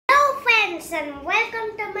friends and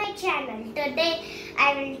welcome to my channel. Today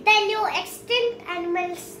I will tell you extinct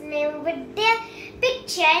animals name with their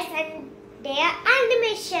pictures and their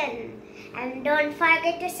animation. And don't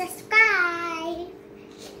forget to subscribe.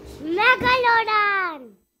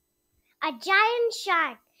 Megalodon, a giant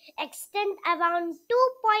shark extinct around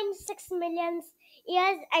 2.6 million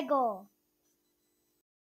years ago.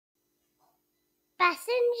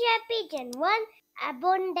 Passenger pigeon, one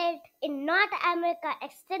abundant in North America,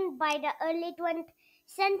 extinct by the early 20th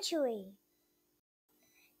century.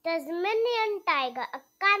 Tasmanian tiger, a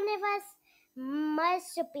carnivorous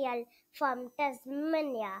marsupial from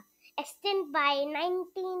Tasmania, extinct by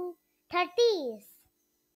 1930s.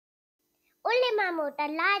 Woolly mammoth, a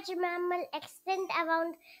large mammal, extinct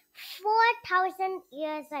around 4,000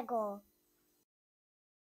 years ago.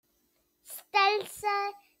 Steller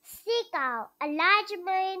sea cow, a large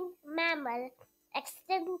marine mammal,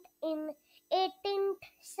 extinct in 18th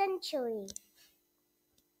century.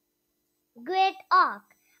 Great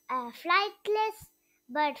auk, a flightless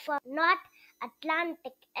bird from North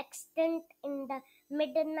Atlantic, extinct in the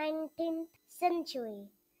mid-19th century.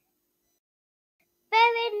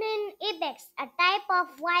 Pyrenean Ibex, a type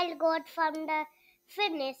of wild goat from the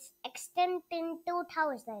Pyrenees, extinct in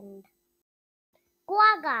 2000.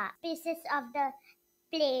 Quagga, species of the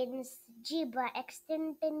plains zebra,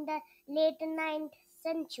 extinct in the late 9th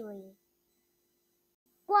century.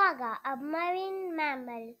 Quagga, a marine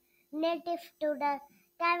mammal native to the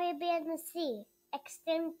Caribbean Sea,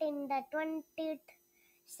 extinct in the 20th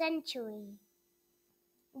century.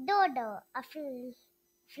 Dodo, a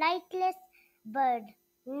flightless bird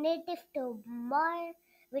native to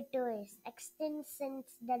Mauritius, extinct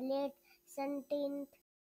since the late 17th.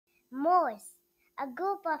 Moose, a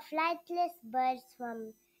group of flightless birds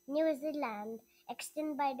from New Zealand,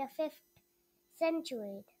 extinct by the 5th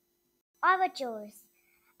century. Overtures,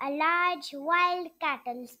 a large wild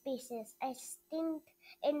cattle species, extinct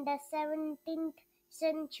in the 17th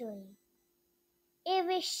century.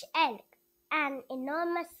 Irish elk, an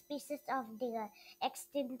enormous species of deer,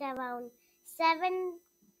 extinct around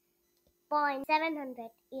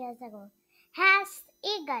 7,700 years ago. Has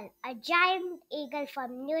eagle, a giant eagle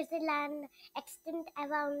from New Zealand, extinct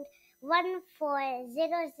around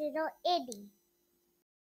 1400 AD.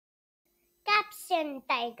 Caspian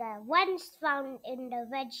tiger, once found in the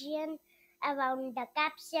region around the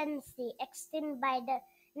Caspian Sea, extinct by the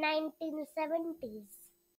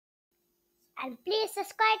 1970s. And please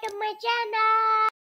subscribe to my channel.